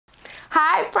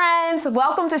Hi friends,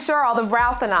 welcome to Sheryl, the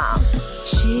brow phenom.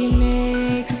 She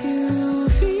makes you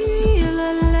feel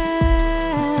alive.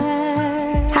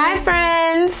 Hi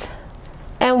friends,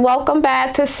 and welcome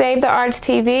back to Save the Arts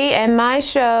TV and my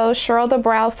show, Sheryl, the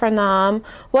brow phenom.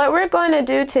 What we're going to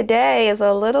do today is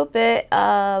a little bit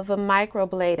of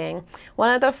microblading. One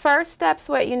of the first steps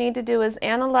what you need to do is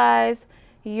analyze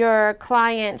your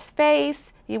client's face.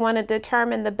 You want to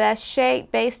determine the best shape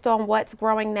based on what's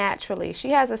growing naturally.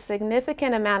 She has a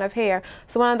significant amount of hair.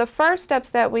 So one of the first steps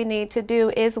that we need to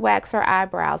do is wax her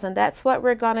eyebrows. And that's what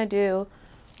we're going to do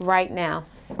right now.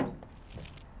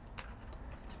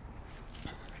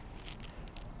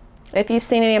 If you've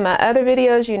seen any of my other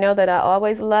videos, you know that I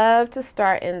always love to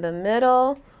start in the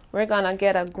middle. We're going to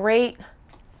get a great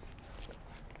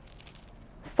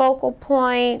focal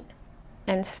point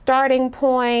and starting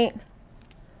point.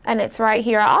 And it's right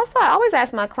here. I always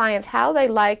ask my clients how they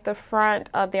like the front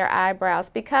of their eyebrows.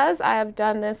 Because I have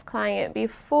done this client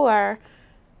before,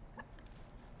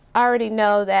 I already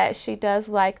know that she does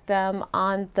like them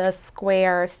on the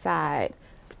square side.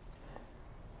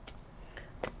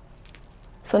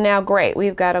 So now great,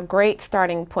 we've got a great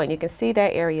starting point. You can see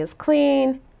that area is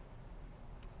clean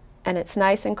and it's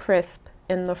nice and crisp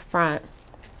in the front.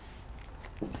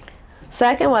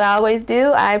 Second, what I always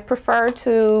do, I prefer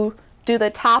to do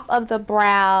the top of the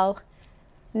brow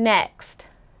next.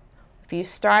 If you're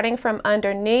starting from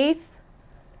underneath,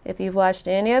 if you've watched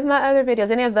any of my other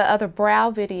videos, any of the other brow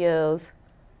videos,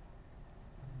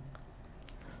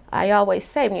 I always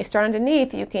say when you start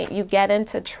underneath, you get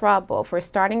into trouble. If we're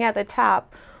starting at the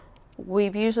top,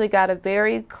 we've usually got a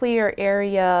very clear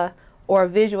area or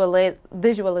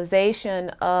visualization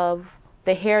of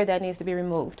the hair that needs to be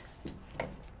removed.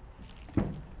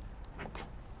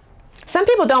 Some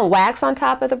people don't wax on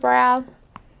top of the brow.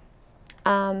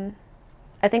 I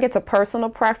think it's a personal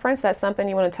preference. That's something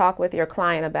you want to talk with your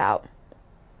client about.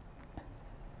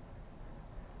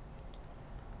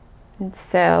 And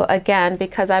so again,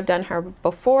 because I've done her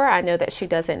before, I know that she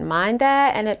doesn't mind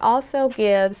that. And it also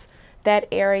gives that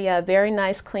area a very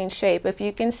nice clean shape. If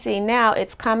you can see now,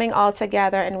 it's coming all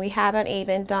together and we haven't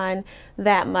even done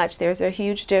that much. There's a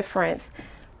huge difference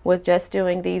with just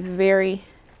doing these very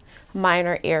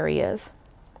minor areas.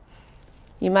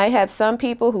 You might have some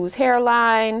people whose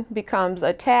hairline becomes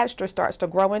attached or starts to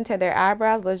grow into their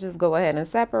eyebrows. Let's just go ahead and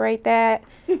separate that.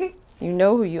 You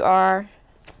know who you are.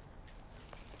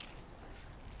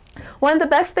 One of the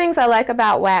best things I like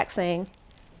about waxing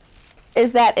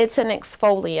is that it's an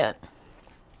exfoliant.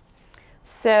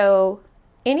 So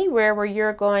anywhere where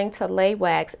you're going to lay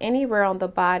wax, anywhere on the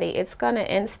body, it's going to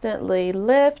instantly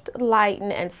lift, lighten,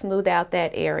 and smooth out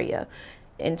that area.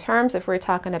 In terms, if we're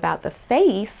talking about the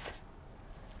face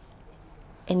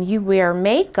and you wear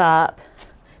makeup,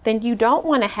 then you don't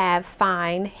want to have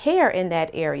fine hair in that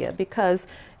area, because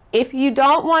if you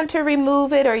don't want to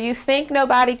remove it or you think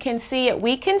nobody can see it,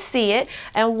 we can see it.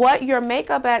 And what your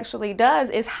makeup actually does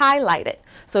is highlight it.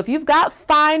 So if you've got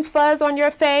fine fuzz on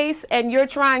your face and you're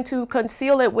trying to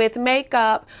conceal it with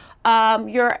makeup,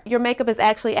 your makeup is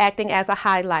actually acting as a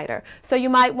highlighter. So you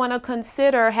might want to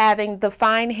consider having the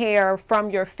fine hair from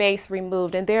your face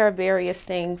removed. And there are various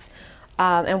things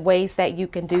and ways that you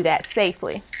can do that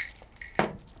safely.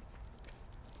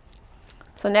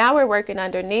 So now we're working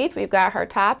underneath. We've got her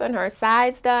top and her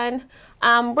sides done.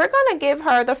 We're going to give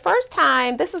her the first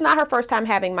time, this is not her first time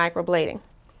having microblading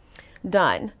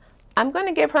done. I'm going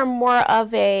to give her more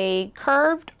of a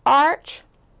curved arch.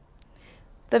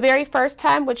 The very first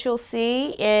time, which you'll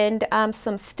see in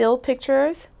some still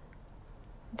pictures,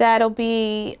 that'll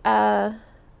be up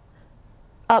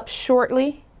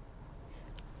shortly.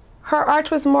 Her arch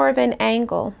was more of an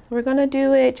angle. We're going to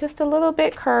do it just a little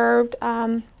bit curved,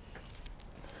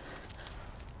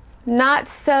 not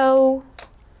so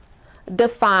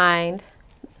defined,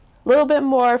 a little bit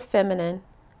more feminine,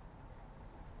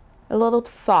 a little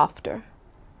softer.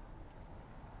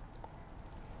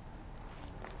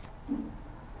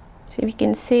 See if you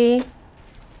can see.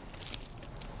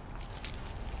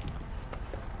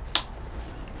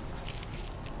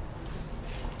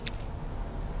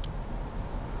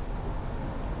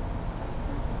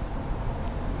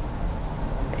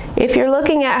 If you're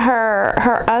looking at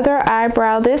her other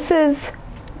eyebrow, this is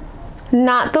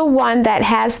not the one that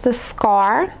has the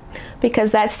scar,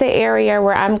 because that's the area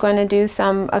where I'm going to do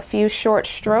a few short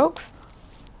strokes.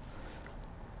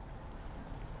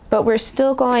 But we're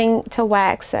still going to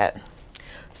wax it.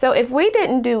 So if we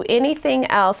didn't do anything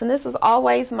else, and this is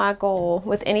always my goal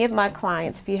with any of my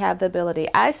clients, if you have the ability,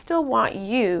 I still want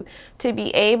you to be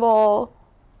able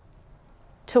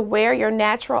to wear your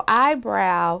natural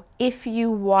eyebrow if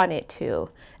you wanted to.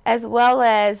 as well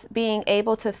as being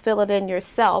able to fill it in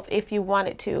yourself if you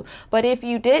wanted to. But if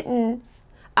you didn't,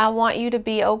 I want you to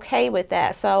be okay with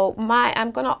that. So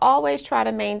I'm going to always try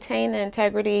to maintain the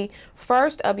integrity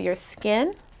first of your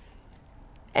skin,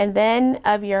 and then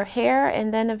of your hair,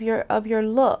 and then of your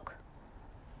look.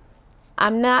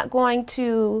 I'm not going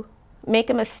to make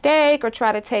a mistake or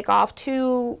try to take off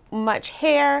too much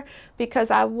hair,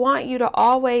 because I want you to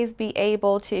always be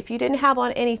able to, if you didn't have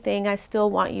on anything, I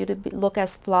still want you to look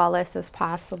as flawless as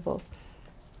possible.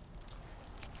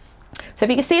 So if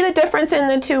you can see the difference in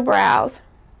the two brows,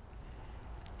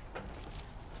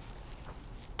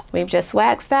 we've just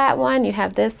waxed that one, you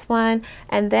have this one,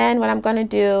 and then what I'm going to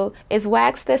do is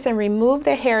wax this and remove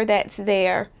the hair that's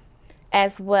there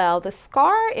as well. The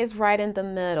scar is right in the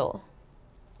middle.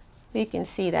 You can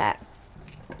see that.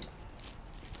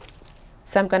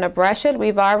 So I'm going to brush it.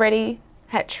 We've already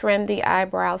had trimmed the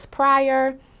eyebrows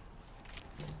prior.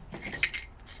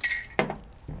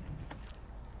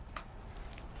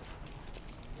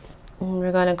 And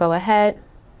we're going to go ahead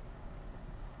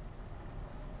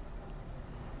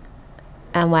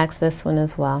and wax this one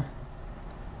as well.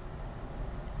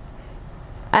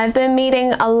 I've been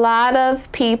meeting a lot of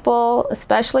people,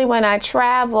 especially when I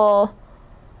travel,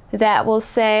 that will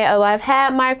say, oh, I've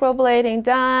had microblading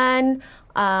done.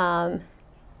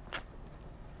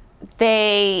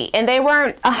 They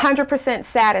weren't 100%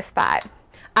 satisfied.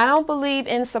 I don't believe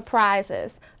in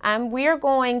surprises. We're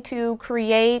going to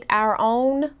create our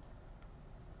own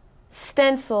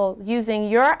stencil using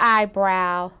your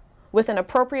eyebrow with an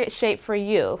appropriate shape for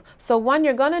you. So one,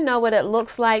 you're going to know what it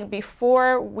looks like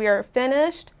before we're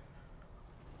finished,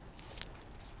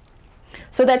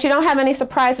 so that you don't have any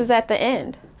surprises at the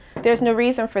end. There's no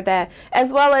reason for that.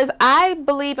 As well as, I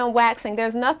believe in waxing.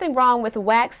 There's nothing wrong with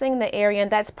waxing the area,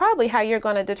 and that's probably how you're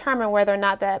going to determine whether or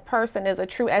not that person is a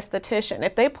true esthetician.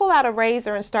 If they pull out a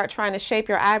razor and start trying to shape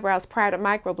your eyebrows prior to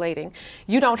microblading,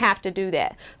 you don't have to do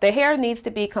that. The hair needs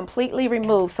to be completely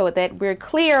removed so that we're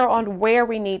clear on where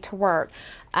we need to work.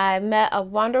 I met a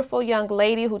wonderful young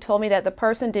lady who told me that the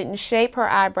person didn't shape her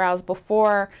eyebrows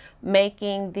before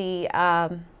making the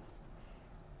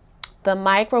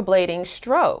microblading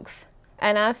strokes,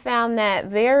 and I found that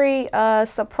very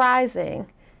surprising,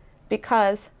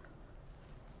 because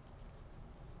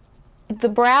the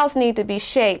brows need to be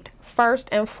shaped first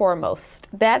and foremost.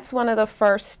 That's one of the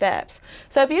first steps.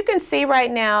 So if you can see right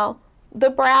now,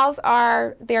 the brows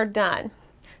they're done.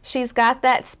 She's got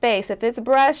that space. If it's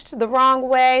brushed the wrong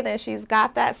way, then she's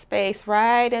got that space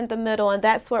right in the middle, and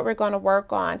that's what we're going to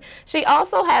work on. She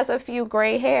also has a few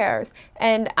gray hairs,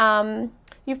 and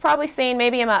you've probably seen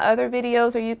maybe in my other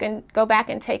videos, or you can go back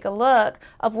and take a look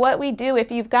of what we do. If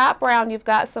you've got brown, you've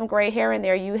got some gray hair in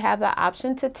there, you have the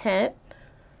option to tint.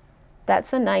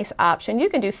 That's a nice option. You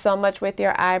can do so much with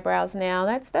your eyebrows now.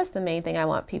 That's the main thing I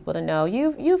want people to know.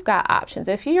 You've got options.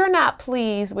 If you're not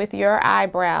pleased with your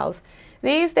eyebrows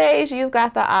these days, you've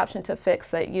got the option to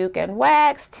fix it. You can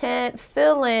wax, tint,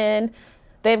 fill in.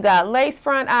 They've got lace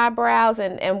front eyebrows,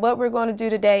 and what we're going to do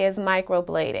today is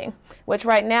microblading, which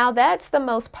right now, that's the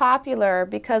most popular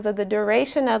because of the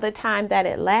duration of the time that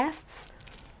it lasts.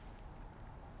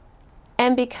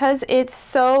 And because it's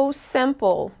so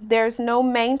simple, there's no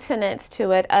maintenance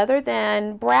to it other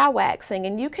than brow waxing.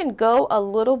 And you can go a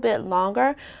little bit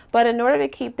longer, but in order to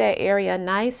keep that area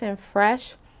nice and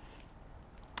fresh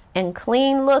and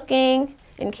clean looking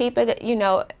and keep it, you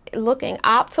know, looking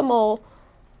optimal,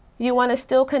 you want to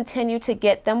still continue to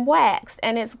get them waxed.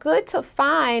 And it's good to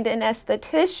find an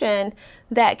esthetician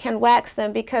that can wax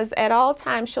them, because at all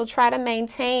times she'll try to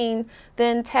maintain the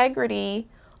integrity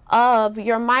of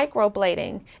your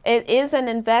microblading. It is an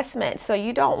investment, so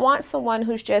you don't want someone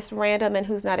who's just random and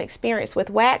who's not experienced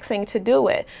with waxing to do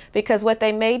it, because what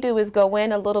they may do is go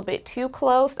in a little bit too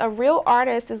close. A real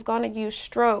artist is going to use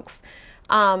strokes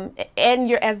and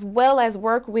as well as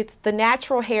work with the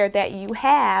natural hair that you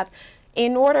have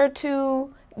in order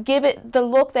to give it the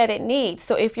look that it needs.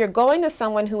 So if you're going to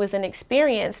someone who is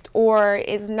inexperienced or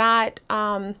is not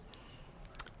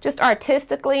just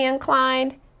artistically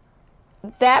inclined,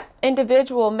 that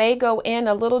individual may go in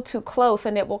a little too close,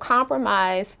 and it will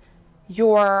compromise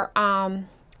your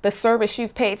the service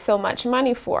you've paid so much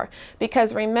money for.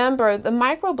 Because remember, the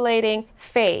microblading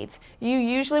fades. You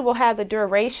usually will have the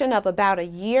duration of about a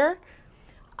year,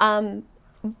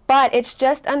 but it's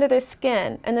just under the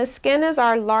skin, and the skin is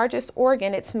our largest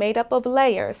organ. It's made up of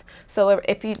layers. So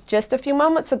if you, just a few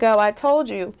moments ago, I told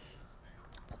you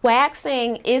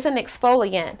waxing is an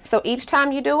exfoliant. So each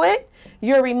time you do it,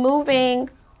 you're removing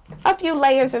a few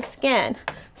layers of skin.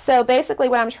 So basically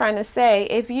what I'm trying to say,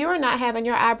 if you're not having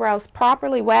your eyebrows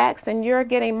properly waxed and you're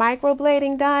getting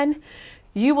microblading done,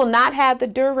 you will not have the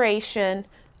duration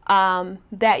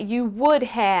that you would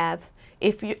have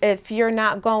if you're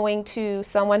not going to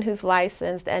someone who's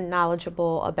licensed and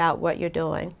knowledgeable about what you're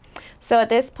doing. So at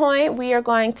this point, we are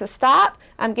going to stop.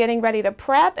 I'm getting ready to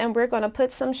prep, and we're going to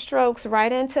put some strokes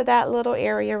right into that little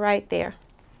area right there.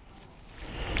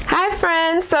 Hi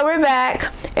friends, so we're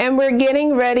back, and we're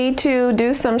getting ready to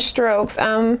do some strokes.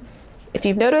 If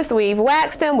you've noticed, we've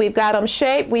waxed them, we've got them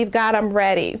shaped, we've got them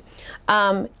ready.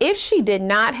 If she did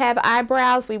not have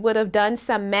eyebrows, we would have done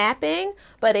some mapping,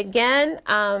 but again,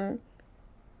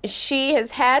 she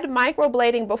has had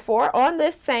microblading before on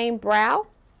this same brow,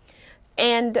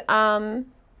 and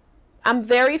I'm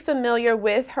very familiar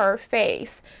with her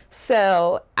face,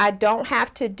 so I don't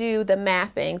have to do the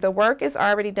mapping. The work is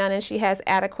already done and she has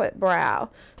adequate brow.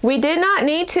 We did not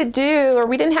need to do, or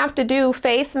we didn't have to do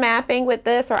face mapping with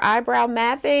this or eyebrow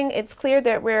mapping. It's clear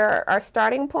that where our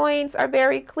starting points are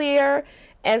very clear,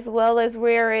 as well as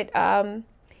where it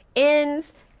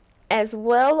ends, as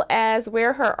well as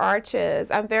where her arch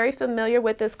is. I'm very familiar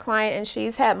with this client, and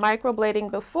she's had microblading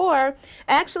before,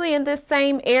 actually in this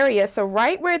same area. So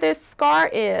right where this scar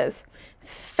is,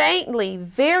 faintly,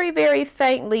 very, very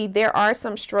faintly, there are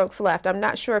some strokes left. I'm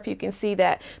not sure if you can see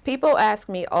that. People ask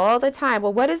me all the time,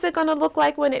 well, what is it going to look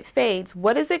like when it fades?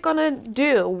 What is it going to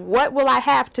do? What will I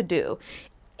have to do?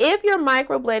 If your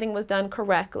microblading was done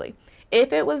correctly,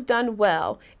 if it was done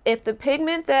well, if the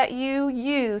pigment that you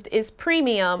used is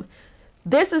premium,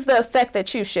 this is the effect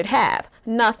that you should have.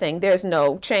 Nothing. There's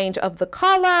no change of the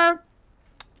color.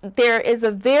 There is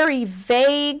a very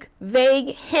vague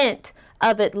hint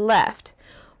of it left.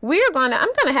 I'm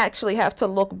gonna actually have to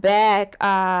look back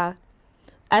at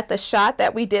the shot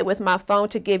that we did with my phone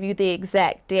to give you the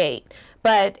exact date.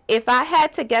 But if I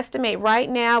had to guesstimate right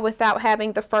now without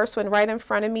having the first one right in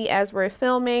front of me as we're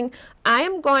filming, I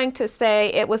am going to say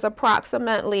it was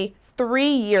approximately 3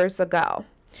 years ago.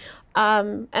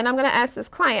 And I'm going to ask this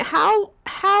client,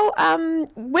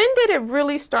 when did it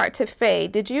really start to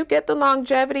fade? Did you get the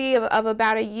longevity of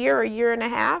about a year and a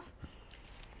half?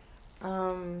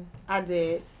 I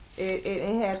did. It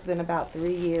has been about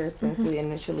 3 years since we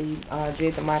initially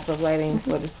did the microblading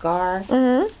for the scar.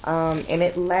 And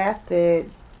it lasted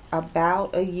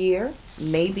about a year,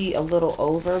 maybe a little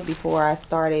over, before I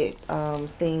started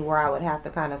seeing where I would have to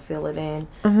kind of fill it in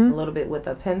a little bit with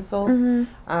a pencil.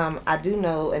 I do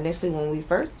know initially when we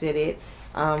first did it,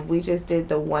 we just did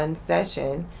the one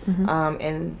session,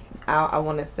 and I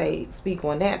want to speak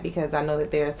on that because I know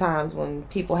that there are times when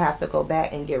people have to go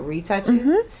back and get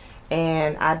retouches.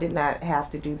 And I did not have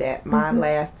to do that. Mine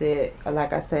lasted,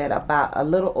 like I said, about a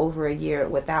little over a year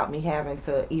without me having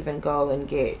to even go and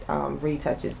get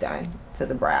retouches done to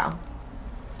the brow.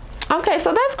 Okay,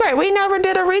 so that's great. We never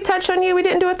did a retouch on you. We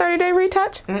didn't do a 30-day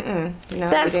retouch? No,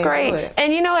 that's great.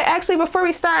 And you know what, actually, before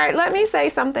we start, let me say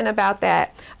something about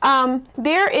that.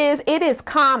 It is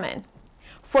common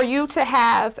for you to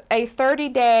have a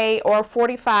 30-day or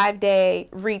 45-day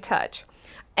retouch.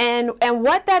 And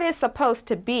what that is supposed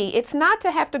to be, it's not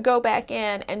to have to go back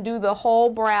in and do the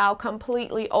whole brow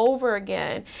completely over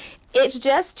again. It's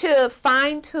just to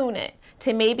fine tune it,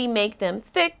 to maybe make them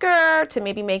thicker, to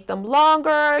maybe make them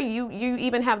longer. You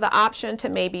even have the option to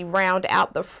maybe round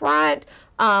out the front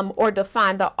or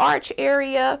define the arch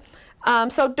area.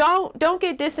 So don't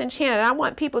get disenchanted. I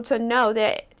want people to know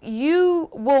that you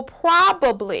will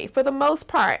probably, for the most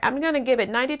part, I'm going to give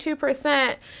it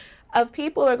 92%, of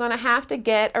people are going to have to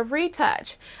get a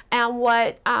retouch. And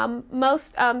what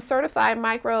most certified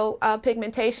micro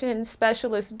pigmentation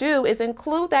specialists do is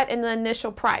include that in the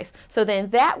initial price. So then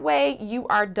that way you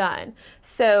are done.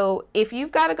 So if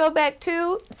you've got to go back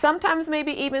 2, sometimes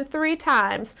maybe even 3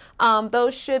 times,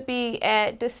 those should be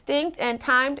at distinct and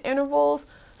timed intervals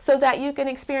so that you can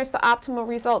experience the optimal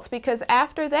results, because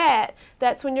after that,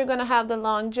 that's when you're going to have the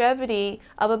longevity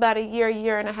of about a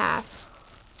year and a half.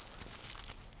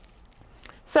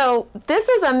 So this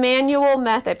is a manual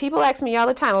method. People ask me all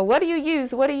the time, well, what do you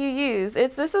use? What do you use?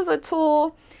 This is a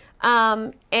tool,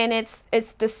 and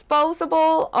it's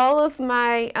disposable. All of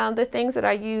my the things that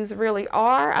I use really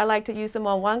are. I like to use them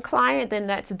on one client, then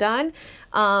that's done.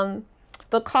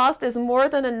 The cost is more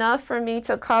than enough for me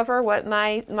to cover what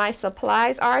my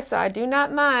supplies are, so I do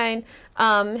not mind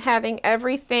having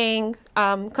everything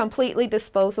completely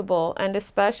disposable, and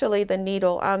especially the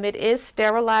needle. It is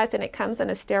sterilized and it comes in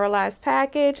a sterilized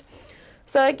package.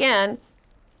 So again,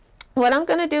 what I'm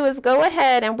going to do is go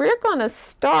ahead and we're going to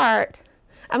start.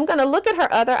 I'm going to look at her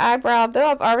other eyebrow, though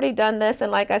I've already done this,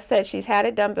 and like I said, she's had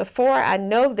it done before. I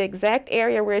know the exact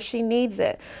area where she needs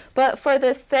it. But for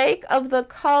the sake of the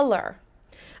color,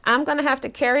 I'm going to have to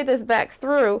carry this back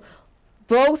through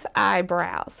both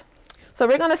eyebrows. So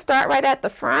we're going to start right at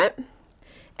the front.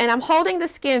 And I'm holding the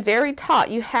skin very taut.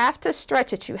 You have to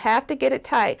stretch it. You have to get it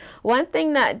tight. One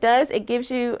thing that does, it gives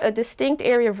you a distinct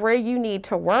area of where you need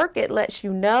to work. It lets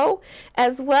you know,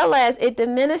 as well as it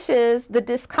diminishes the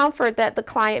discomfort that the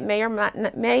client may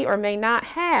or may not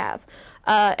have.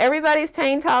 Everybody's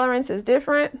pain tolerance is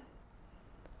different.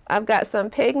 I've got some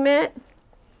pigment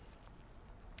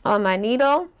on my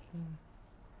needle.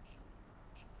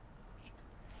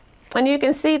 And you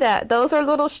can see that those are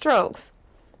little strokes.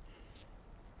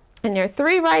 And there are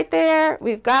 3 right there.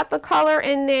 We've got the color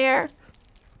in there.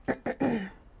 And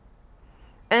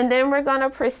then we're going to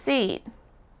proceed.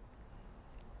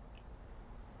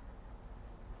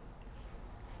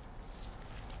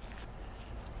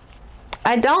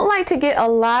 I don't like to get a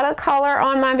lot of color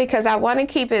on mine because I want to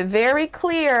keep it very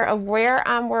clear of where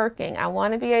I'm working. I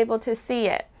want to be able to see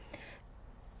it.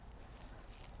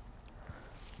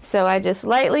 So I just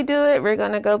lightly do it. We're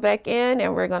going to go back in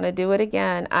and we're going to do it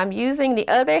again. I'm using the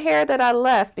other hair that I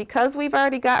left because we've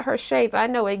already got her shape. I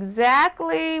know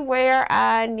exactly where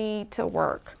I need to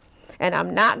work. And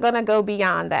I'm not going to go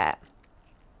beyond that.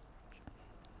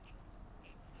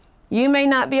 You may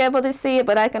not be able to see it,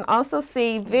 but I can also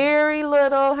see very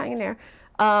little, hang in there,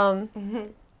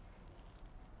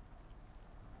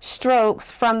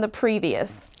 strokes from the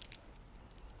previous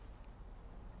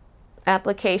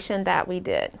application that we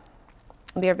did.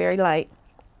 They're very light.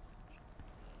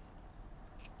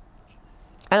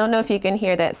 I don't know if you can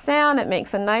hear that sound. It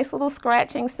makes a nice little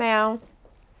scratching sound.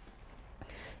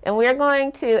 And we're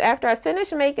going to, after I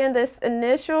finish making this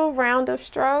initial round of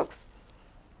strokes,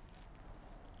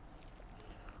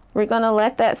 we're going to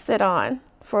let that sit on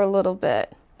for a little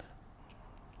bit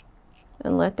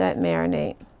and let that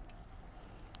marinate.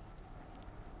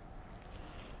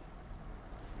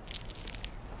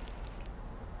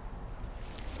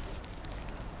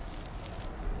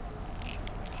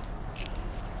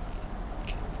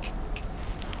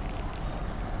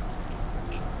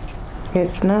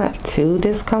 It's not too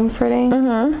discomforting.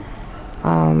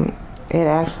 It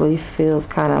actually feels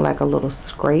kind of like a little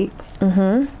scrape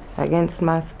against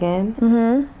my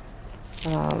skin.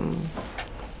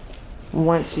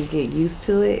 Once you get used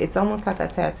to it, it's almost like a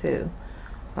tattoo.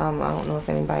 I don't know if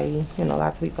anybody,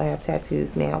 lots of people have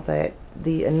tattoos now, but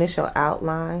the initial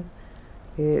outline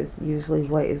is usually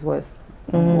what's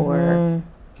more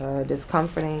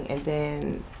discomforting, and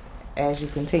then as you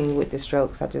continue with the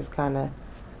strokes, I just kind of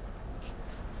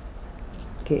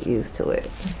get used to it.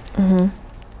 And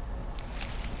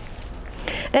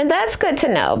that's good to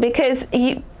know, because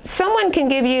someone can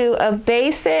give you a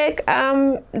basic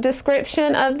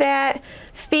description of that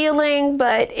feeling,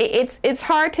 but it's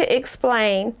hard to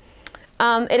explain.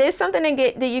 It is something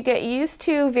that you get used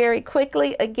to very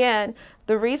quickly. Again,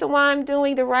 the reason why I'm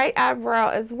doing the right eyebrow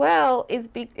as well is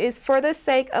for the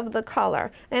sake of the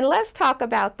color. And let's talk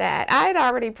about that. I had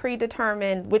already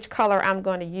predetermined which color I'm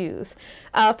going to use.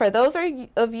 For those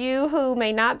of you who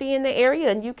may not be in the area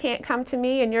and you can't come to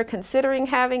me and you're considering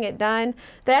having it done,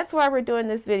 that's why we're doing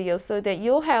this video, so that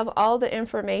you'll have all the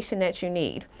information that you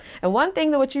need. And one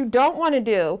thing that what you don't want to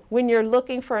do when you're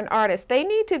looking for an artist, they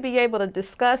need to be able to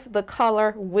discuss the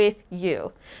color with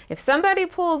you. If somebody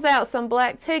pulls out some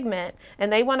black pigment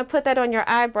and they want to put that on your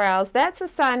eyebrows, that's a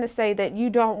sign to say that you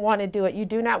don't want to do it. You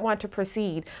do not want to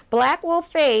proceed. Black will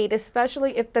fade,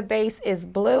 especially if the base is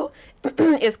blue.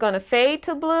 It's going to fade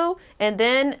to blue, and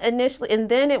then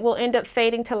it will end up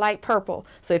fading to light purple.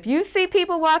 So if you see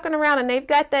people walking around and they've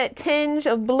got that tinge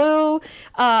of blue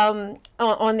on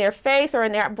their face or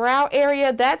in their brow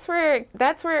area, that's where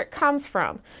it comes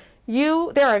from.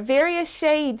 There are various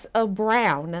shades of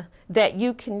brown that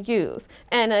you can use,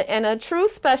 and a true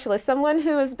specialist, someone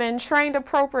who has been trained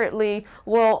appropriately,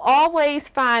 will always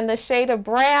find the shade of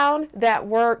brown that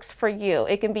works for you.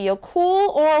 It can be a cool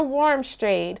or a warm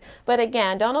shade, but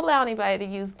again, don't allow anybody to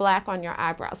use black on your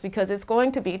eyebrows because it's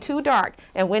going to be too dark,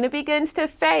 and when it begins to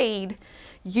fade,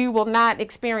 you will not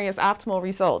experience optimal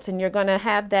results, and you're going to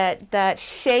have that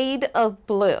shade of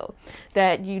blue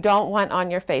that you don't want on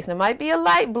your face. And it might be a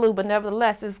light blue, but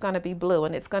nevertheless it's going to be blue,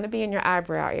 and it's going to be in your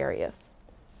eyebrow area.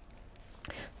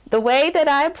 The way that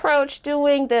I approach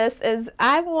doing this is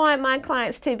I want my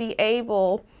clients to be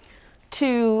able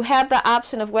to have the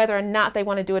option of whether or not they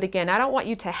want to do it again. I don't want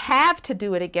you to have to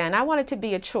do it again. I want it to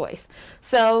be a choice.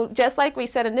 So just like we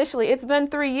said initially, it's been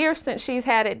 3 years since she's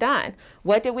had it done.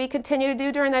 What did we continue to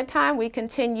do during that time? We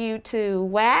continued to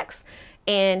wax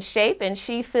and shape, and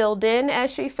she filled in as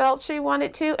she felt she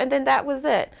wanted to, and then that was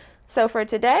it. So for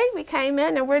today, we came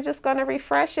in and we're just going to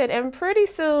refresh it, and pretty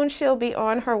soon she'll be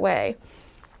on her way.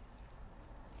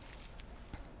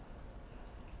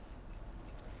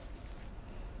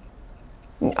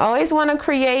 You always want to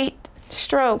create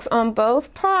strokes on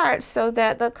both parts so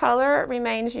that the color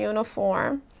remains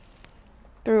uniform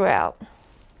throughout.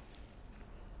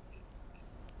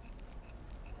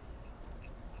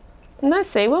 Let's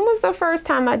see, when was the first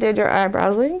time I did your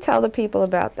eyebrows? Let me tell the people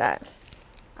about that.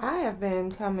 I have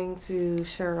been coming to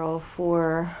Sheryl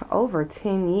for over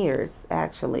 10 years,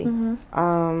 actually.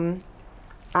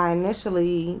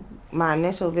 My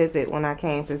initial visit when I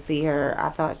came to see her, I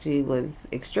thought she was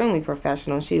extremely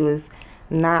professional. She was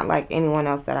not like anyone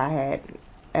else that I had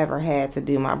ever had to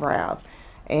do my brows.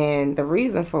 And the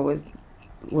reason for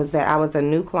was that I was a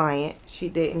new client. She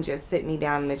didn't just sit me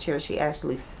down in the chair. She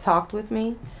actually talked with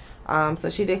me. So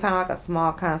she did kind of like a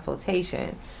small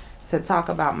consultation to talk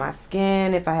about my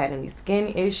skin, if I had any skin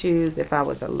issues, if I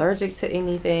was allergic to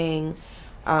anything.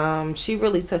 She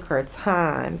really took her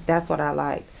time. That's what I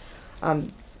liked.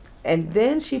 And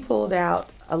then she pulled out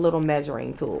a little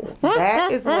measuring tool.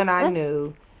 That is when I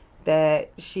knew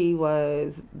that she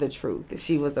was the truth.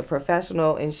 She was a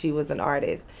professional and she was an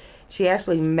artist. She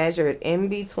actually measured in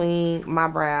between my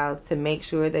brows to make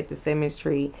sure that the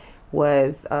symmetry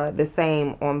was the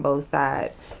same on both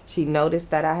sides. She noticed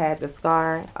that I had the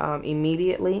scar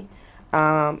immediately,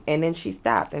 and then she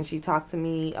stopped and she talked to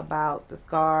me about the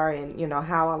scar and, you know,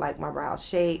 how I like my brows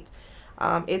shaped.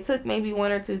 It took maybe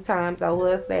 1 or 2 times, I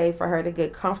would say, for her to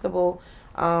get comfortable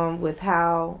with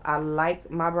how I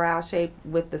liked my brow shape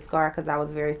with the scar, because I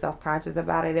was very self-conscious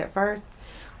about it at first.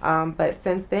 But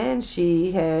since then,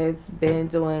 she has been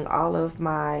doing all of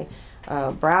my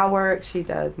brow work. She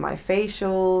does my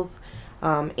facials,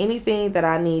 anything that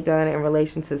I need done in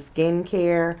relation to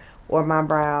skincare or my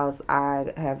brows.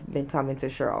 I have been coming to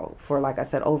Sheryl for, like I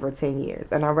said, over 10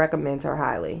 years, and I recommend her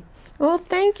highly. Well,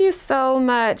 thank you so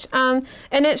much. And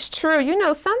it's true, you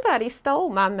know, somebody stole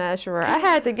my measurer. I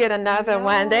had to get another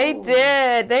one. They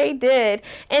did.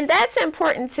 And that's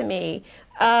important to me,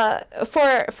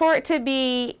 for it to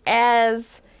be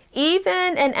as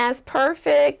even and as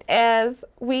perfect as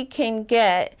we can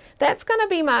get. That's going to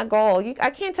be my goal. I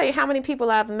can't tell you how many people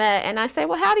I've met and I say,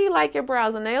 well, how do you like your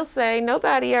brows? And they'll say,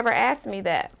 nobody ever asked me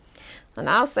that. And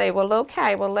I'll say, well,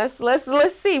 okay, well, let's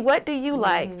see. What do you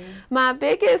like? My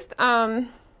biggest, well,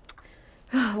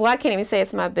 I can't even say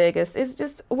it's my biggest. It's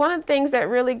just one of the things that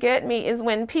really get me is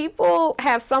when people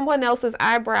have someone else's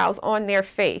eyebrows on their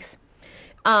face.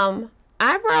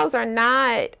 Eyebrows are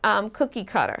not cookie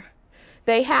cutter.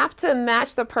 They have to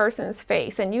match the person's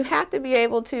face, and you have to be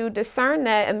able to discern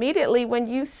that immediately when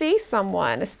you see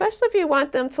someone, especially if you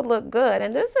want them to look good.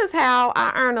 And this is how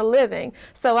I earn a living.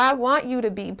 So I want you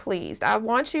to be pleased. I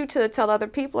want you to tell other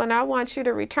people, and I want you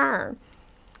to return.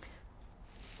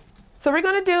 So we're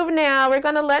going to do now, we're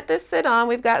going to let this sit on.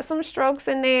 We've got some strokes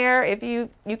in there. If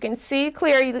you can see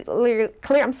clearly where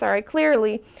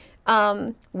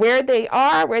they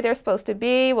are, where they're supposed to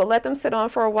be. We'll let them sit on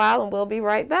for a while, and we'll be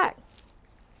right back.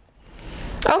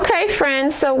 Okay,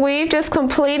 friends, so we've just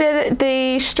completed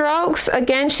the strokes.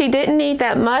 Again, she didn't need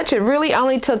that much. It really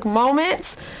only took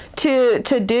moments to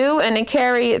do and to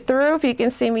carry it through. If you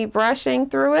can see me brushing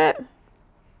through it.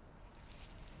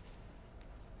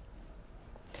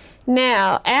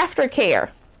 Now, aftercare.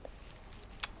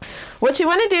 What you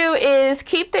want to do is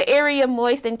keep the area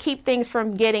moist and keep things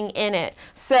from getting in it.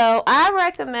 So I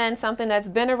recommend something that's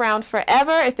been around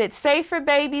forever. If it's safe for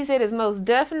babies, it is most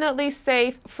definitely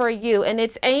safe for you. And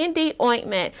it's A&D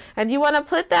ointment. And you want to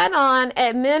put that on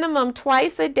at minimum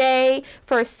twice a day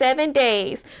for 7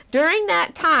 days. During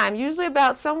that time, usually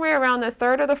about somewhere around the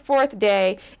 3rd or the 4th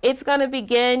day, it's going to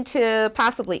begin to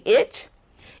possibly itch.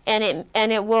 And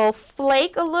it will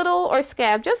flake a little or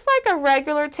scab, just like a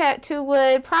regular tattoo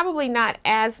would, probably not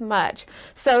as much.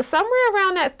 So somewhere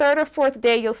around that 3rd or 4th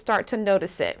day, you'll start to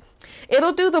notice it.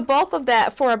 It'll do the bulk of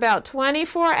that for about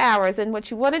 24 hours. And what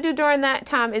you want to do during that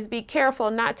time is be careful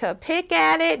not to pick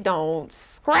at it, don't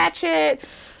scratch it.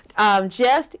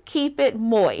 Just keep it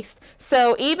moist.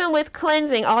 So even with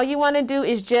cleansing, all you want to do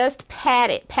is just pat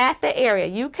it, pat the area.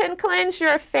 You can cleanse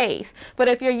your face, but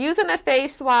if you're using a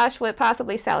face wash with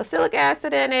possibly salicylic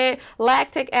acid in it,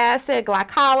 lactic acid,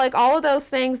 glycolic, all of those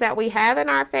things that we have in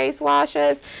our face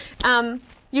washes,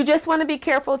 you just want to be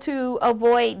careful to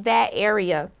avoid that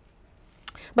area.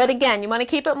 But again, you want to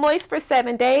keep it moist for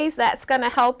 7 days. That's going to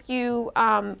help you,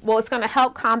 well, it's going to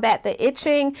help combat the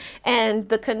itching. And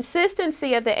the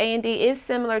consistency of the A&D is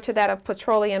similar to that of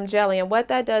petroleum jelly. And what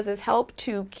that does is help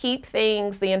to keep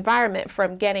things, the environment,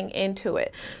 from getting into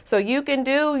it. So you can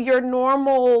do your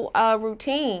normal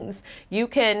routines. You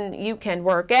can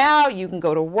work out. You can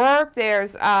go to work.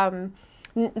 There's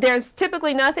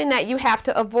typically nothing that you have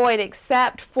to avoid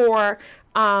except for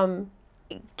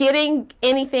getting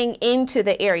anything into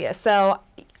the area. So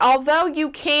although you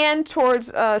can towards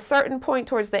a certain point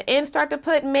towards the end start to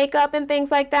put makeup and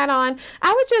things like that on,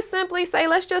 I would just simply say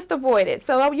let's just avoid it.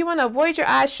 So you want to avoid your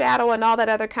eyeshadow and all that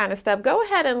other kind of stuff. Go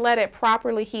ahead and let it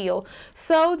properly heal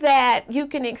so that you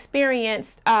can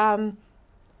experience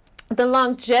the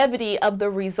longevity of the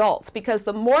results, because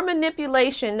the more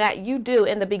manipulation that you do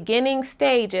in the beginning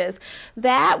stages,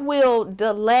 that will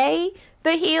delay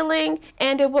the healing,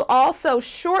 and it will also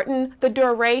shorten the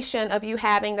duration of you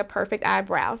having the perfect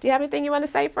eyebrow. Do you have anything you want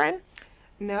to say, friend?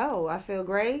 No, I feel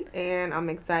great, and I'm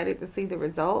excited to see the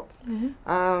results.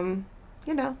 You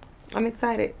know, I'm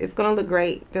excited. It's going to look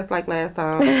great, just like last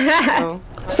time.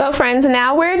 So friends,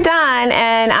 now we're done,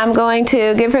 and I'm going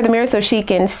to give her the mirror so she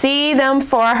can see them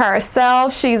for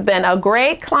herself. She's been a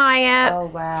great client. Oh,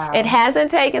 wow. It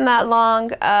hasn't taken that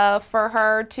long for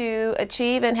her to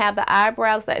achieve and have the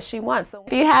eyebrows that she wants. So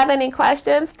if you have any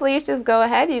questions, please just go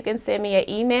ahead. You can send me an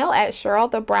email at Sheryl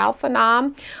the Brow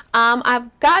Phenom.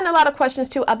 I've gotten a lot of questions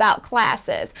too about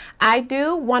classes. I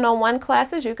do one-on-one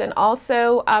classes. You can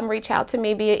also reach out to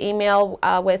me via email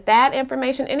with that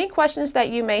information. Any questions that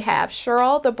you may have,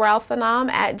 Sheryl the Brow Phenom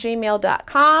at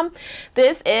gmail.com.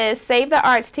 This is Save the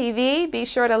Arts TV. Be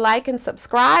sure to like and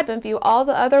subscribe and view all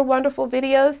the other wonderful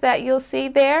videos that you'll see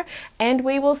there, and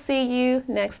we will see you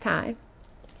next time.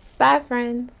 Bye,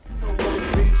 friends.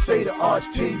 Save the Arts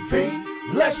TV.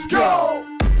 Let's go.